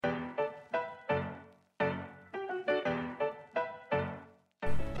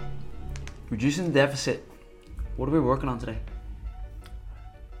Reducing the deficit. What are we working on today?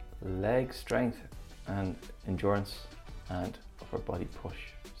 Leg strength and endurance, and upper body push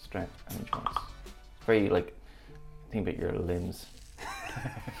strength and endurance. Very think about your limbs.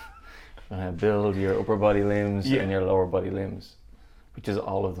 Build your upper body limbs and your lower body limbs, which is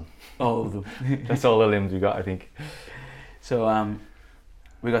all of them. All of them. That's all the limbs we got, I think. So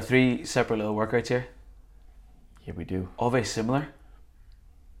we got 3 separate little workouts here. Yeah, we do. All very similar.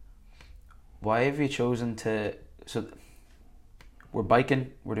 Why have you chosen to? So we're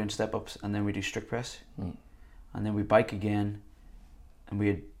biking, we're doing step ups, and then we do strict press, and then we bike again, and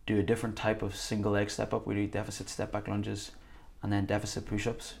we do a different type of single leg step up. We do deficit step back lunges, and then deficit push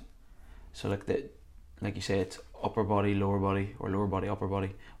ups. So like you say, it's upper body, lower body, or lower body, upper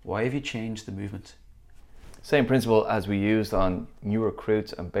body. Why have you changed the movement? Same principle as we used on new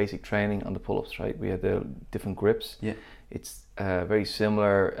recruits and basic training on the pull-ups, right? We had the different grips. Yeah. It's a very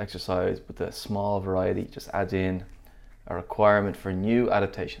similar exercise, but the small variety just adds in a requirement for new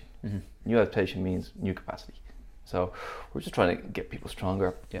adaptation. Mm-hmm. New adaptation means new capacity. So we're just trying to get people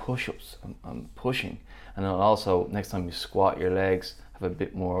stronger, push-ups and pushing. And then also, next time you squat, your legs have a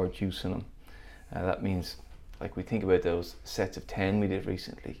bit more juice in them. That means, like we think about those sets of 10 we did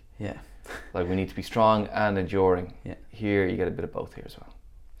recently. Yeah. Like we need to be strong and enduring. Yeah. Here you get a bit of both here as well.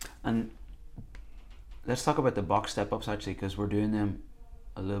 And let's talk about the box step ups actually, because we're doing them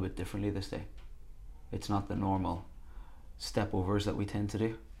a little bit differently this day. It's not the normal step overs that we tend to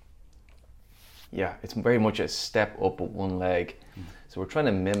do. Yeah, it's very much a step up with one leg. So we're trying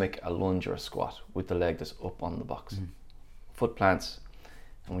to mimic a lunge or a squat with the leg that's up on the box. Foot plants,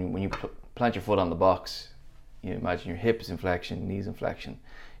 and when you plant your foot on the box, you imagine your hip is in flexion, knees in flexion,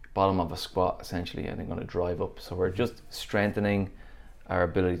 bottom of a squat essentially, and they're going to drive up. So we're just strengthening our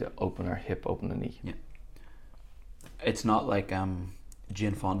ability to open our hip, open the knee. Yeah. It's not like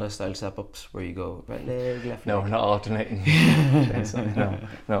Jane Fonda style step ups where you go right leg, left No, leg. we're not alternating.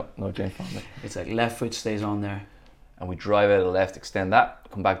 no, Jane Fonda. It's like left foot stays on there. And we drive out of the left, extend that,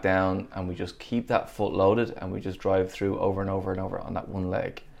 come back down, and we just keep that foot loaded, and we just drive through over and over and over on that one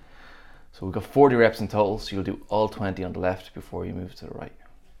leg. So we've got 40 reps in total, so you'll do all 20 on the left before you move to the right.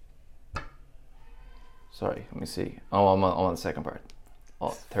 Sorry, let me see. Oh, I'm on the second part.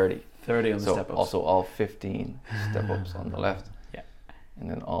 30. 30 on the So step ups. also all 15 step ups on the left. Yeah. And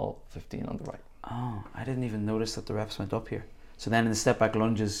then all 15 on the right. Oh, I didn't even notice that the reps went up here. So then in the step back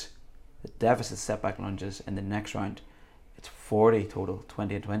lunges, the deficit step back lunges in the next round, it's 40 total,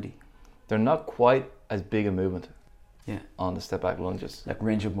 20 and 20. They're not quite as big a movement Yeah. on the step back lunges. Like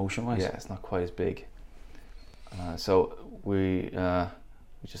range of motion wise. Yeah, it's not quite as big. So we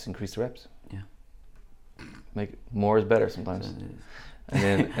just increase the reps. Yeah. Make more is better sometimes. So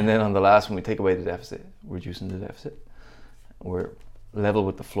And then on the last one, we take away the deficit, we're reducing the deficit. We're level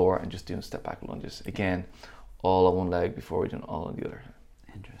with the floor and just doing step back lunges. Again, all on one leg before we do all on the other.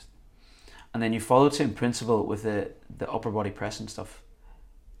 interesting. And then you followed same principle with the upper body press and stuff.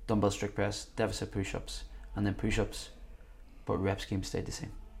 Dumbbell strict press, deficit push-ups, and then push-ups, but rep scheme stayed the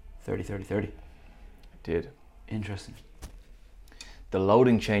same. 30, 30, 30. I did. Interesting. The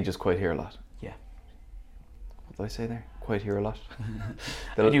loading changes quite here a lot. Yeah. What did I say there? Quite here a lot.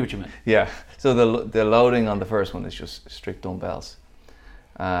 I knew what you meant. Yeah. So the loading on the first one is just strict dumbbells,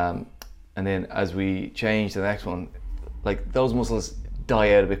 and then as we change the next one, like those muscles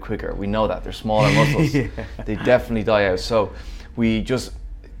die out a bit quicker. We know that they're smaller muscles. Yeah. They definitely die out. So we just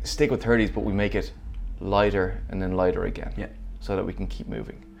stick with 30s, but we make it lighter and then lighter again. Yeah. So that we can keep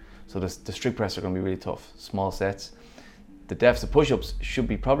moving. So the strict press are going to be really tough, small sets. The deficit push-ups should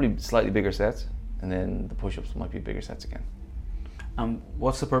be probably slightly bigger sets, and then the push-ups might be bigger sets again.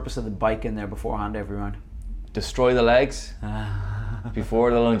 What's the purpose of the bike in there beforehand every round? Destroy the legs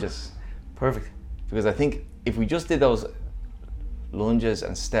before the lunges. Perfect. Because I think if we just did those lunges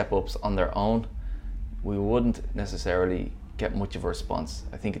and step-ups on their own, we wouldn't necessarily get much of a response.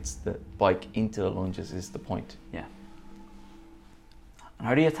 I think it's the bike into the lunges is the point. Yeah. And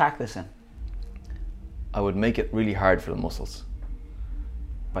how do you attack this then? I would make it really hard for the muscles.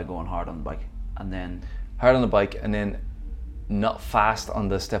 By going hard on the bike, and then Hard on the bike, and then not fast on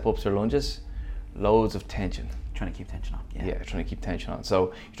the step-ups or lunges. Loads of tension. trying to keep tension on. Yeah, trying to keep tension on. So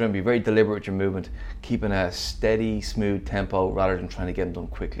you're trying to be very deliberate with your movement, keeping a steady, smooth tempo rather than trying to get them done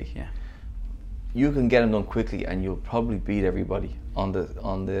quickly. Yeah. You can get them done quickly, and you'll probably beat everybody on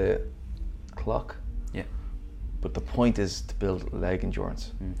the clock. Yeah. But the point is to build leg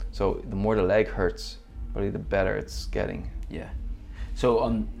endurance. So the more the leg hurts, probably the better it's getting. Yeah. So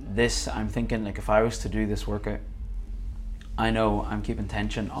on this, I'm thinking like if I was to do this workout, I know I'm keeping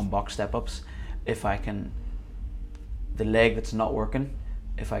tension on box step ups. If I can, the leg that's not working,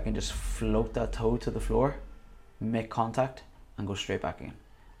 if I can just float that toe to the floor, make contact, and go straight back again.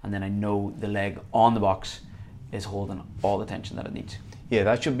 And then I know the leg on the box is holding all the tension that it needs. Yeah,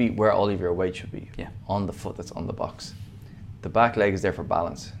 that should be where all of your weight should be. Yeah. On the foot that's on the box. The back leg is there for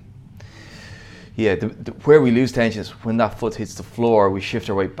balance. Yeah, where we lose tension is when that foot hits the floor, we shift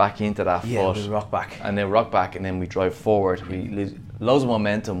our weight back into that foot. We rock back. And then rock back, and then we drive forward. We lose loads of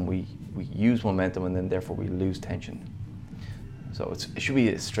momentum, we use momentum, and then therefore we lose tension. So it should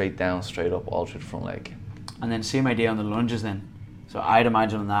be straight down, straight up, all through the front leg. And then same idea on the lunges then. So I'd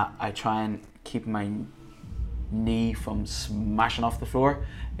imagine on that, I try and keep my knee from smashing off the floor.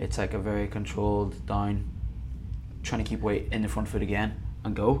 It's like a very controlled down, trying to keep weight in the front foot again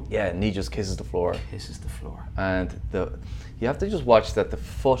and go. Yeah, knee just kisses the floor. Kisses the floor. And you have to just watch that the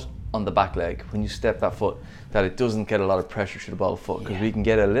foot on the back leg, when you step that foot, that it doesn't get a lot of pressure through the ball of foot, because we can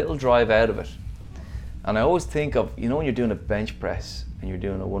get a little drive out of it. And I always think of, you know, when you're doing a bench press and you're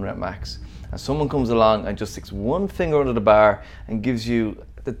doing a 1 rep max, and someone comes along and just sticks one finger under the bar and gives you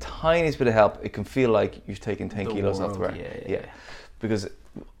the tiniest bit of help, it can feel like you've taken 10 kilos off the bar. Yeah. Because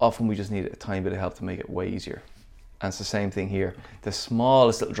often we just need a tiny bit of help to make it way easier. And it's the same thing here. The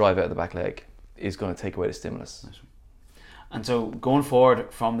smallest little drive out of the back leg is going to take away the stimulus. Nice. And so going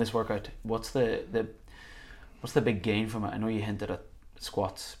forward from this workout, what's the big gain from it? I know you hinted at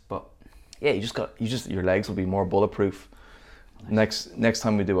squats, but yeah, your legs will be more bulletproof. Nice. Next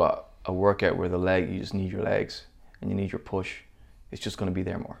time we do a workout where you just need your legs and you need your push, it's just going to be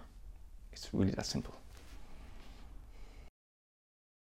there more. It's really that simple.